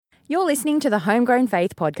You're listening to the Homegrown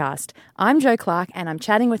Faith podcast. I'm Jo Clark, and I'm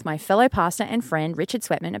chatting with my fellow pastor and friend Richard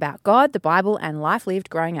Sweatman about God, the Bible, and life lived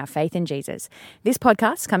growing our faith in Jesus. This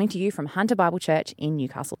podcast is coming to you from Hunter Bible Church in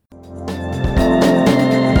Newcastle.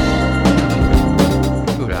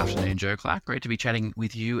 Good afternoon, Jo Clark. Great to be chatting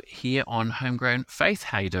with you here on Homegrown Faith.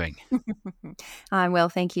 How are you doing? I'm well,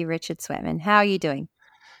 thank you, Richard Sweatman. How are you doing?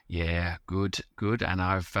 Yeah, good. And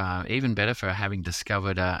I've even better for having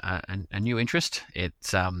discovered a new interest.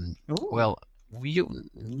 It's,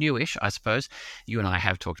 newish, I suppose. You and I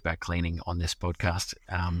have talked about cleaning on this podcast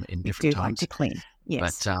in different times. Like to clean,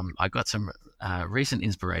 yes. But I got some recent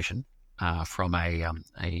inspiration from a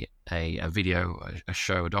video, a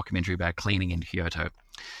show, a documentary about cleaning in Kyoto.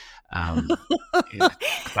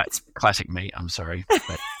 Classic me, I'm sorry.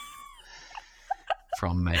 But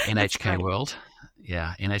from NHK World.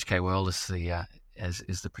 Yeah, NHK World is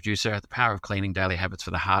the producer. The Power of Cleaning: Daily Habits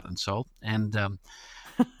for the Heart and Soul, and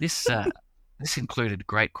this included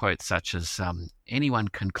great quotes such as "Anyone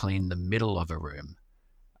can clean the middle of a room,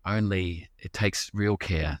 only it takes real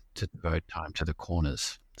care to devote time to the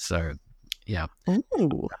corners." So, yeah, quite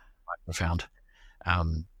profound,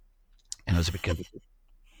 and it was a bit convicting.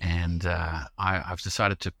 And I've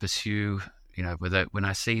decided to pursue, when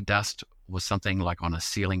I see dust was something like on a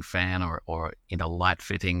ceiling fan or in a light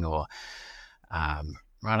fitting, or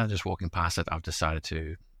rather than just walking past it, I've decided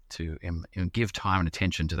to give time and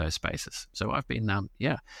attention to those spaces. So I've been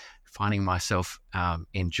finding myself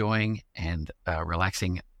enjoying and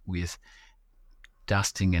relaxing with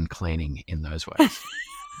dusting and cleaning in those ways.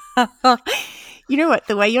 You know what?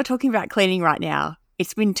 The way you're talking about cleaning right now,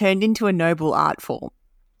 it's been turned into a noble art form.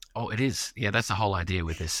 Oh, it is. Yeah, that's the whole idea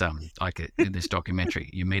with this. In this documentary,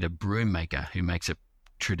 you meet a broom maker who makes a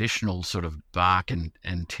traditional sort of bark and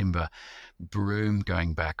timber broom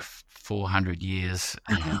going back 400 years.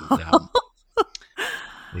 And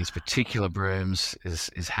these particular brooms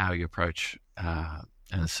is how you approach.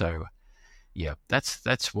 And so, yeah,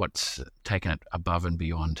 that's what's taken it above and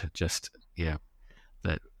beyond just the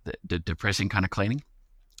depressing kind of cleaning.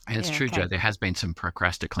 And it's true, Jo, there has been some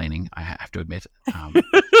procrasti-cleaning, I have to admit.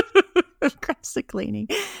 Procrasti-cleaning.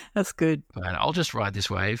 That's good. But I'll just ride this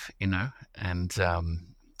wave, and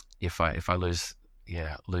if I lose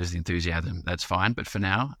the enthusiasm, that's fine. But for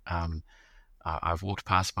now, I've walked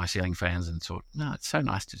past my ceiling fans and thought, no, it's so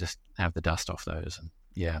nice to just have the dust off those. And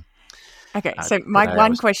Okay, so my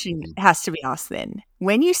one question has to be asked then.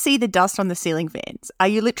 When you see the dust on the ceiling fans, are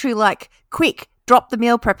you literally like, quick, drop the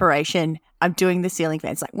meal preparation, I'm doing the ceiling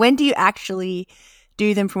fans? Like, when do you actually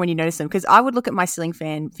do them from when you notice them? Because I would look at my ceiling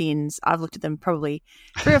fan fins. I've looked at them probably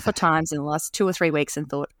 3 or 4 times in the last 2 or 3 weeks and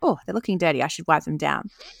thought, oh, they're looking dirty. I should wipe them down.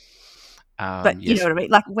 But you know what I mean?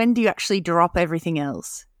 Like, when do you actually drop everything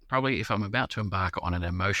else? Probably if I'm about to embark on an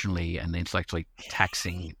emotionally and intellectually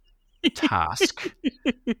taxing task,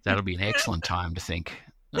 that'll be an excellent time to think,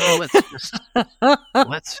 oh,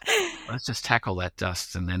 let's just tackle that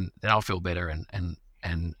dust, and then I'll feel better, and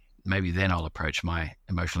maybe then I'll approach my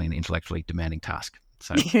emotionally and intellectually demanding task.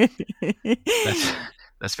 So that's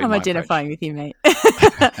been I'm my identifying approach. with you, mate.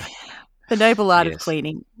 The noble art of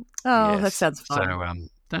cleaning. Oh, yes. That sounds fun. So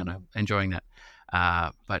don't know, enjoying that.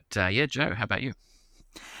 But Jo, how about you?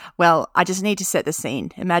 Well, I just need to set the scene.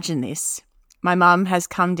 Imagine this. My mum has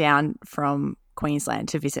come down from Queensland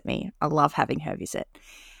to visit me. I love having her visit.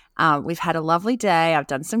 We've had a lovely day. I've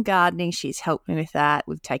done some gardening. She's helped me with that.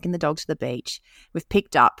 We've taken the dog to the beach. We've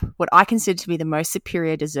picked up what I consider to be the most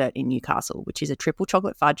superior dessert in Newcastle, which is a triple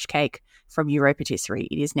chocolate fudge cake from Euro Patisserie.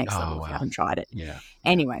 It is next level if you haven't tried it. Yeah.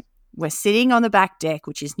 Anyway, we're sitting on the back deck,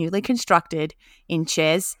 which is newly constructed, in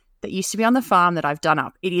chairs that used to be on the farm that I've done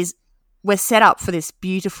up. We're set up for this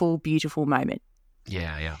beautiful, beautiful moment.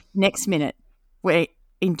 Yeah. Next minute, we're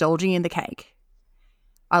indulging in the cake.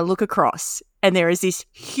 I look across and there is this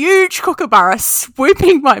huge kookaburra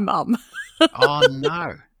swooping my mum. Oh,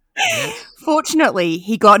 no. Yes. Fortunately,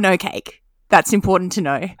 he got no cake. That's important to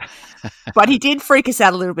know. But he did freak us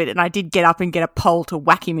out a little bit, and I did get up and get a pole to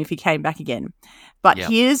whack him if he came back again. But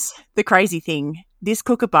Here's the crazy thing. This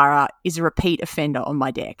kookaburra is a repeat offender on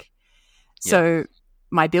my deck. So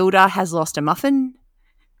my builder has lost a muffin.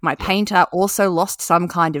 My painter also lost some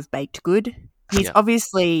kind of baked good. He's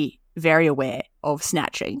obviously very aware of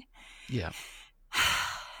snatching. Yeah.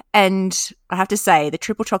 And I have to say, the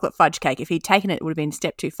triple chocolate fudge cake, if he'd taken it, it would have been a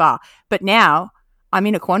step too far. But now I'm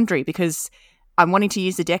in a quandary because I'm wanting to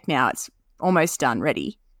use the deck now. It's almost done,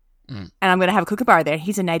 ready. And I'm going to have a kookaburra there.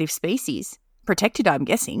 He's a native species. Protected, I'm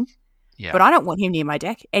guessing. Yeah. But I don't want him near my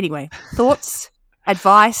deck. Anyway, thoughts,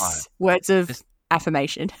 advice, words of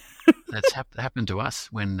affirmation. That's happened to us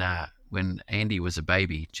when Andy was a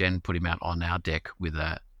baby. Jen put him out on our deck with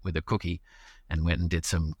a with a cookie and went and did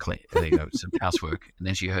some some housework. And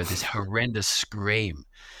then she heard this horrendous scream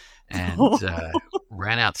and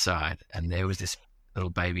ran outside. And there was this little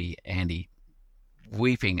baby, Andy,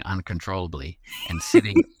 weeping uncontrollably, and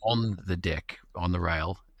sitting on the deck, on the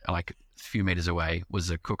rail, like a few meters away, was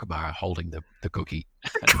a kookaburra holding the cookie.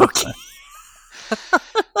 Cookie.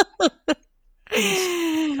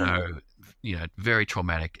 So, very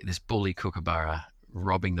traumatic. This bully kookaburra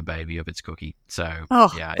robbing the baby of its cookie. So,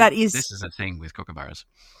 this is a thing with kookaburras.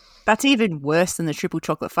 That's even worse than the triple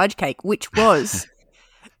chocolate fudge cake, which was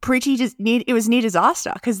it was near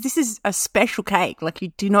disaster, because this is a special cake. Like,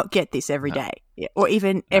 you do not get this every day, or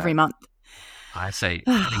even every month. I say,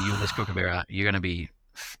 I think you and this kookaburra, you're going to be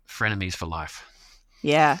frenemies for life.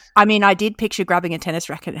 Yeah. I mean, I did picture grabbing a tennis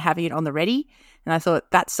racket and having it on the ready, and I thought,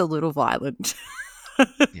 that's a little violent.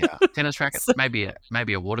 Yeah, tennis racket, maybe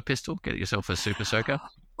a water pistol. Get yourself a super soaker.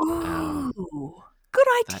 Ooh, good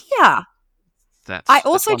idea. I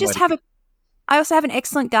also have an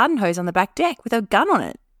excellent garden hose on the back deck with a gun on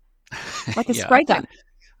it, like a spray gun.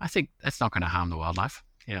 I think that's not going to harm the wildlife.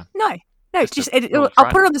 Yeah. No. I'll put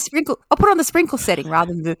it on the sprinkle. I'll put it on the sprinkle setting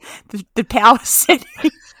rather than the power setting.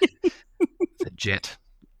 The jet.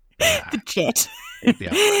 The jet.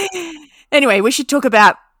 Yeah. Anyway, we should talk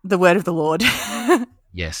about the word of the Lord.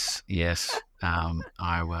 Yes.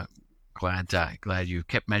 I were glad you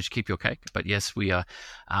managed to keep your cake. But yes, we are.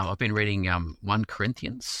 I've been reading 1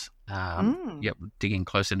 Corinthians. Digging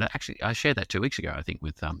closer into. Actually, I shared that 2 weeks ago, I think,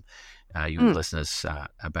 with you listeners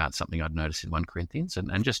about something I'd noticed in 1 Corinthians,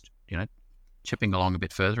 and just chipping along a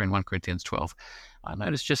bit further in 1 Corinthians 12. I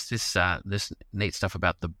noticed just this neat stuff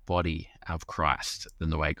about the body of Christ and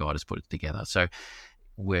the way God has put it together. So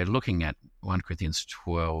we're looking at 1 Corinthians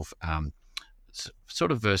 12,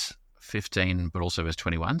 sort of verse 15, but also verse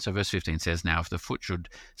 21. So verse 15 says, "Now if the foot should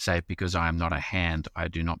say, because I am not a hand, I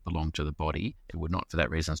do not belong to the body, it would not for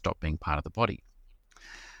that reason stop being part of the body."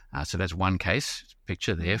 So that's one case.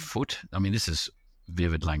 Picture there, foot. I mean, this is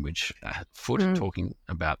vivid language. Foot, talking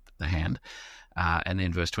about the hand. And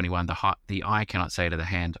then verse 21, the eye cannot say to the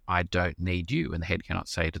hand, I don't need you. And the head cannot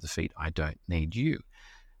say to the feet, I don't need you.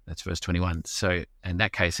 That's verse 21. So in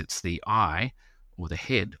that case, it's the eye or the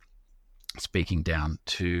head speaking down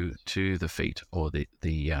to the feet or the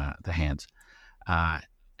hands.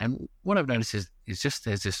 And what I've noticed is just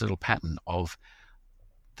there's this little pattern of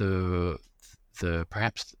the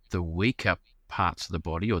perhaps the weaker parts of the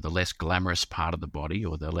body, or the less glamorous part of the body,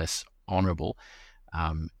 or the less honourable,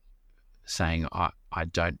 saying I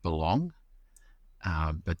don't belong.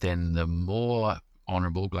 But then the more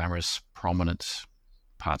honourable, glamorous, prominent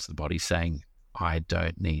parts of the body saying I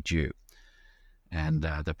don't need you. And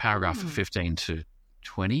the paragraph 15 to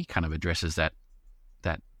 20 kind of addresses that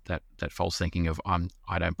false thinking of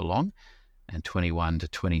I don't belong, and 21 to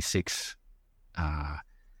 26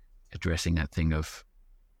 addressing that thing of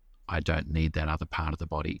I don't need that other part of the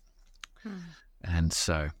body. And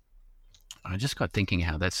so I just got thinking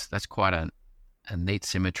how that's quite a neat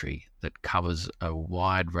symmetry that covers a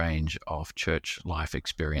wide range of church life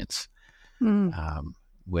experience,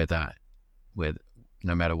 whether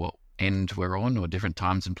no matter what end we're on, or different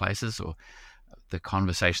times and places, or the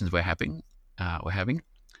conversations we're having.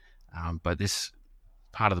 But this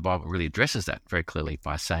part of the Bible really addresses that very clearly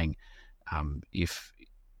by saying, if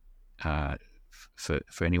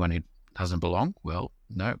for anyone who doesn't belong, well,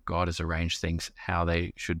 no, God has arranged things how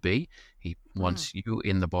they should be. He wants you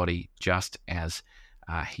in the body just as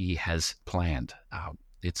He has planned.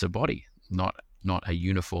 It's a body, not a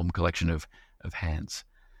uniform collection of hands.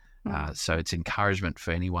 So it's encouragement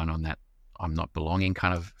for anyone on that I'm not belonging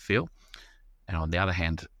kind of feel. And on the other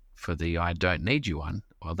hand, for the I don't need you one,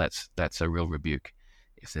 well, that's a real rebuke.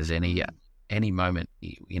 If there's any moment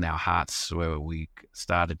in our hearts where we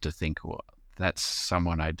started to think, well, that's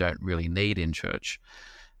someone I don't really need in church,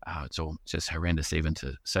 it's all just horrendous even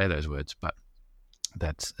to say those words, but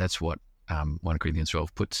that's what 1 Corinthians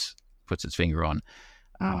 12 puts its finger on.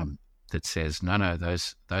 That says, no,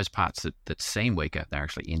 those parts that seem weaker, they're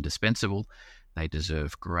actually indispensable. They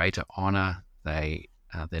deserve greater honor.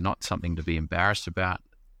 They're not something to be embarrassed about.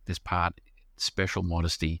 This part, special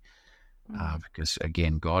modesty, because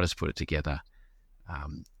again, God has put it together,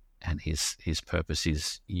 and His purpose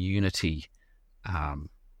is unity,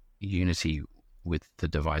 unity with the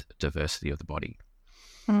diversity of the body.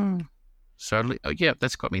 So yeah,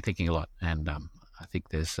 that's got me thinking a lot, and I think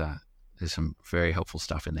there's some very helpful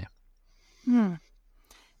stuff in there.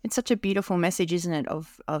 It's such a beautiful message, isn't it,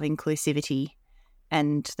 of inclusivity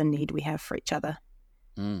and the need we have for each other.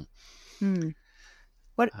 How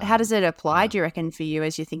does it apply, do you reckon, for you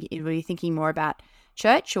as were you thinking more about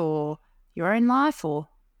church or your own life, or?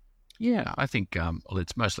 Yeah, I think well,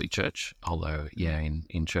 it's mostly church. Although, yeah,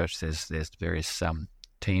 in church there's various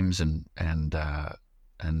teams and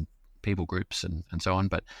people groups and so on.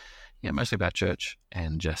 But yeah, mostly about church,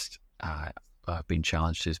 and just I've been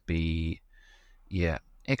challenged to be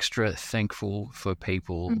extra thankful for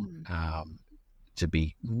people, to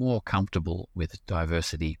be more comfortable with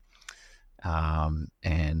diversity,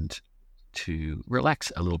 and to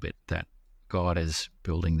relax a little bit that God is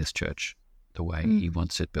building this church the way He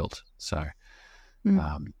wants it built. So,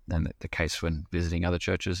 and the case when visiting other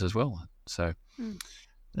churches as well. So,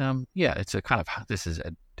 it's a kind of, this is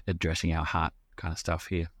addressing our heart kind of stuff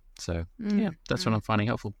here. So, that's what I'm finding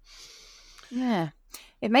helpful. Yeah.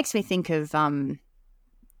 It makes me think of,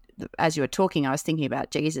 as you were talking, I was thinking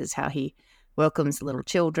about Jesus, how He welcomes little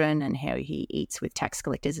children and how He eats with tax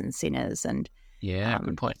collectors and sinners. And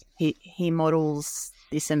good point. He models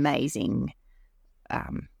this amazing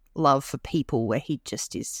love for people, where He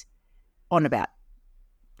just is on about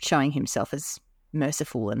showing Himself as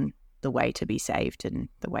merciful and the way to be saved and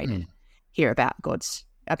the way to hear about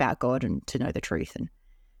God and to know the truth.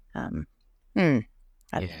 And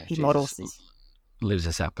He models this. Lives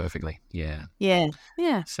us out perfectly. Yeah.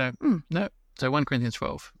 So So 1 Corinthians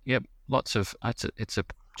 12. Yep, lots of it's a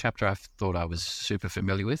chapter I thought I was super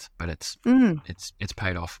familiar with, but it's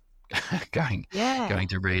paid off going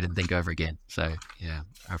to read and think over again. So yeah,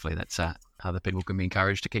 hopefully that's other people can be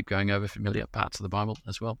encouraged to keep going over familiar parts of the Bible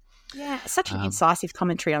as well. Yeah, such an incisive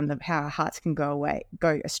commentary on how our hearts can go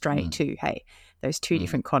astray too. Hey, those two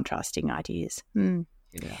different contrasting ideas.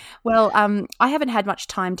 Yeah. Well, I haven't had much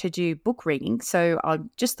time to do book reading, so I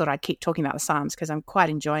just thought I'd keep talking about the Psalms because I'm quite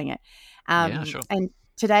enjoying it. Sure. And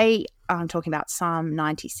today I'm talking about Psalm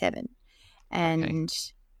 97. And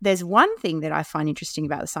there's one thing that I find interesting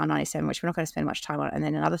about the Psalm 97, which we're not going to spend much time on, and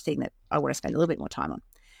then another thing that I want to spend a little bit more time on.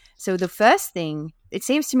 So the first thing, it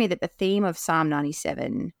seems to me that the theme of Psalm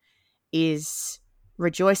 97 is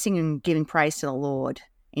rejoicing and giving praise to the Lord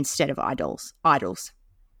instead of idols.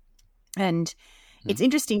 And it's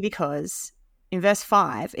interesting because in verse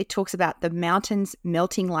 5, it talks about the mountains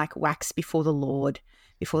melting like wax before the Lord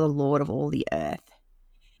of all the earth.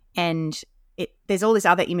 And there's all this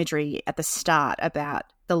other imagery at the start about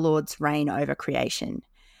the Lord's reign over creation.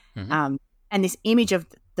 And this image of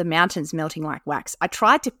the mountains melting like wax, I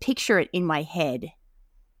tried to picture it in my head.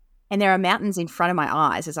 And there are mountains in front of my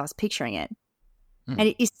eyes as I was picturing it. And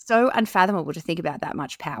it is so unfathomable to think about that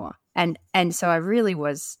much power. And so I really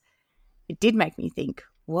was... It did make me think,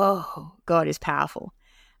 whoa, God is powerful.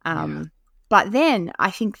 But then I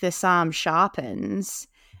think the psalm sharpens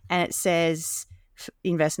and it says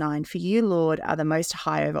in verse 9, "For you, Lord, are the most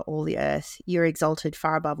high over all the earth. You're exalted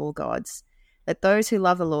far above all gods. Let those who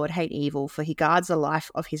love the Lord hate evil, for He guards the life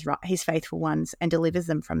of His faithful ones and delivers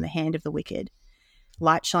them from the hand of the wicked.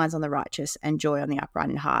 Light shines on the righteous and joy on the upright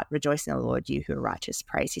in heart. Rejoice in the Lord, you who are righteous.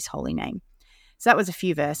 Praise His holy name." So that was a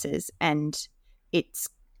few verses, and it's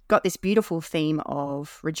got this beautiful theme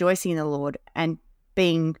of rejoicing in the Lord and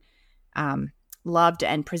being loved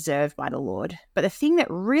and preserved by the Lord. But the thing that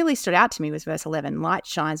really stood out to me was verse 11, "Light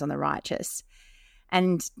shines on the righteous."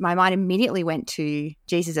 And my mind immediately went to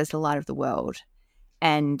Jesus as the light of the world.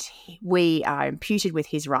 And we are imputed with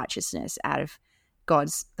His righteousness out of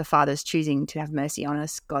God's, the Father's choosing to have mercy on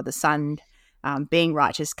us, God the Son being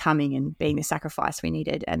righteous, coming and being the sacrifice we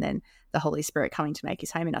needed, and then the Holy Spirit coming to make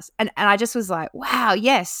His home in us. And I just was like, wow,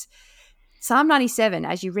 yes. Psalm 97,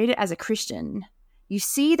 as you read it as a Christian, you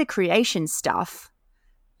see the creation stuff,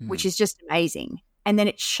 which is just amazing. And then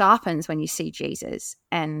it sharpens when you see Jesus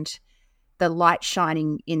and the light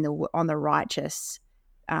shining on the righteous,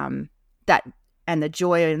 that and the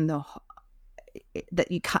joy and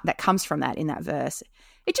that comes from that in that verse.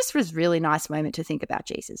 It just was a really nice moment to think about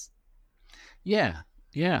Jesus. Yeah.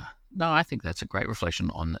 No, I think that's a great reflection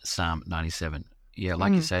on Psalm 97. Yeah,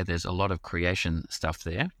 like you say, there's a lot of creation stuff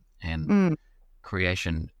there, and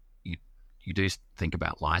creation, you do think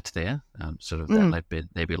about light there, sort of that let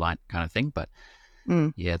there be light kind of thing. But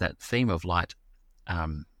that theme of light,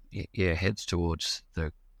 heads towards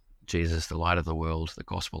the Jesus, the light of the world, the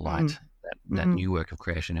gospel light, that new work of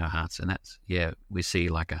creation in our hearts, and that's we see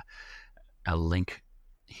like a link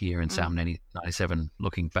here in Psalm 97,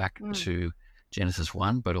 looking back to Genesis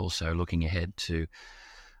 1, but also looking ahead to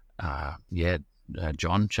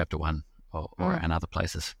John chapter 1 or and other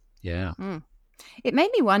places. Yeah. It made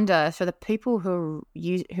me wonder, for the people who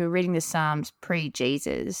are reading the Psalms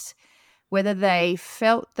pre-Jesus, whether they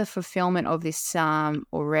felt the fulfillment of this psalm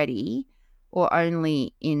already, or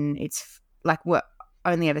only in its were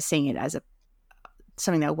only ever seeing it as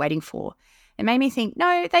something they were waiting for. It made me think,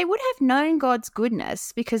 no, they would have known God's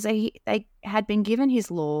goodness because they had been given His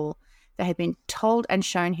law they had been told and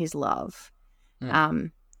shown his love.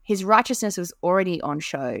 Mm. His righteousness was already on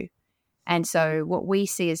show. And so what we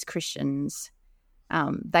see as Christians,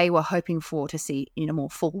 they were hoping for to see in a more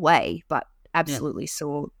full way, but absolutely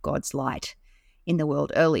saw God's light in the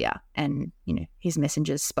world earlier. And, his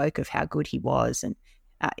messengers spoke of how good he was and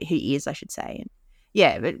he is, I should say. And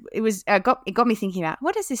but it got me thinking about,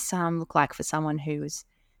 what does this psalm look like for someone who was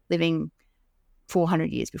living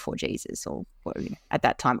 400 years before Jesus, or at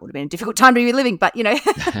that time it would have been a difficult time to be living, but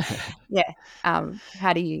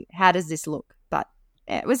how does this look? But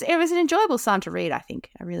it was an enjoyable psalm to read. I think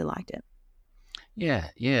I really liked it.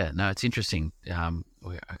 No, it's interesting.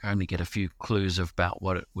 We only get a few clues about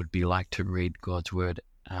what it would be like to read God's word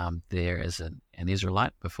there as an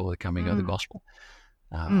Israelite before the coming of the gospel.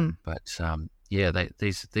 But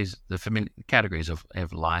the familiar categories of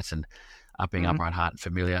light and being upright heart,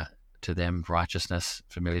 familiar to them, righteousness,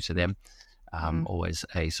 familiar to them, always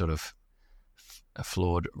a sort of a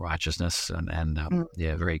flawed righteousness and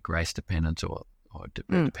very grace dependent or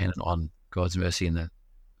dependent on God's mercy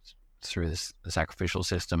through the sacrificial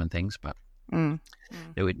system and things. But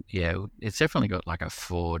it's definitely got like a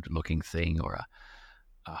forward looking thing or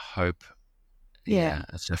a hope. Yeah,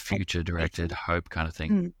 it's a future directed hope kind of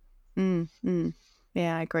thing.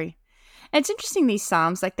 Yeah, I agree. And it's interesting, these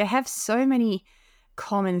psalms, like they have so many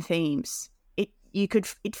common themes.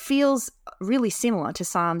 It feels really similar to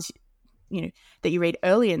psalms, that you read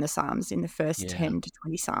earlier in the psalms, in the first 10 to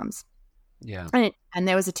 20 psalms. Yeah. And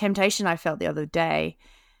there was a temptation I felt the other day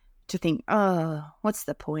to think, oh, what's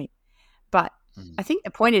the point? But I think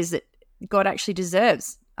the point is that God actually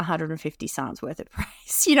deserves 150 psalms worth of praise.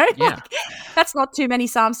 Like, that's not too many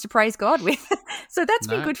psalms to praise God with. So that's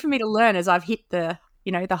been good for me to learn as I've hit the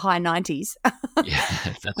high 90s.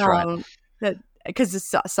 Yeah, that's right. Because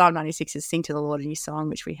Psalm 96 is "Sing to the Lord a New Song,"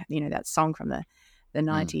 which we, that song from the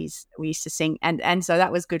 90s we used to sing, and so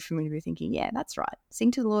that was good for me to be thinking, yeah, that's right. Sing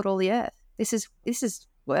to the Lord all the earth. This is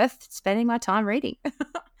worth spending my time reading.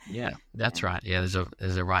 Yeah, that's right. Yeah,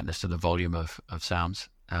 there's a rightness to the volume of Psalms.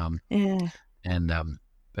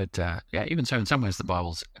 But even so, in some ways, the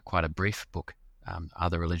Bible's quite a brief book.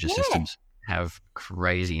 Other religious systems have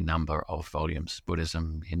crazy number of volumes.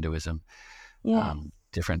 Buddhism, Hinduism,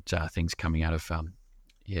 different things coming out of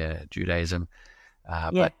Judaism.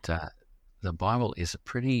 But the Bible is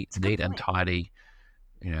pretty neat and tidy.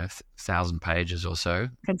 1,000 pages or so.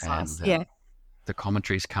 Concise. And, the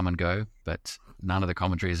commentaries come and go, but none of the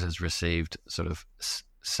commentaries has received sort of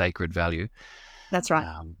sacred value. That's right.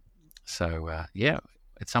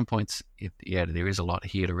 At some points, there is a lot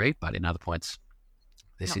here to read, but in other points,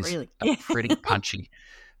 this is a pretty punchy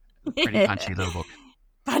little book.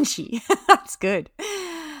 Punchy. That's good.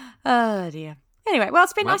 Oh, dear. Anyway, well,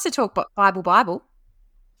 it's been nice to talk Bible.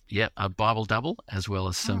 Yeah, a Bible double, as well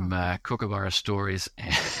as some Kookaburra stories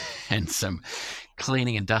and some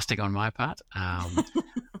cleaning and dusting on my part.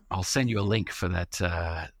 I'll send you a link for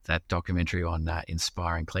that documentary on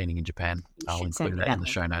inspiring cleaning in Japan. I'll include that in the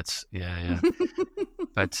show notes. Yeah.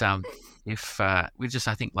 But if we just,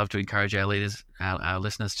 I think, love to encourage our leaders, our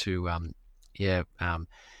listeners to,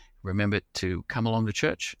 remember to come along to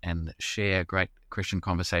church and share great Christian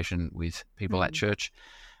conversation with people at church.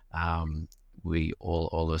 We all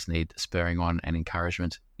of us need spurring on and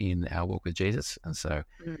encouragement in our walk with Jesus. And so,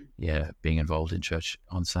 being involved in church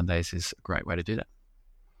on Sundays is a great way to do that.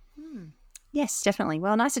 Yes, definitely.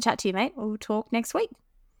 Well, nice to chat to you, mate. We'll talk next week.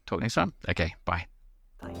 Talk next time. Okay, bye.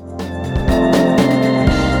 Bye.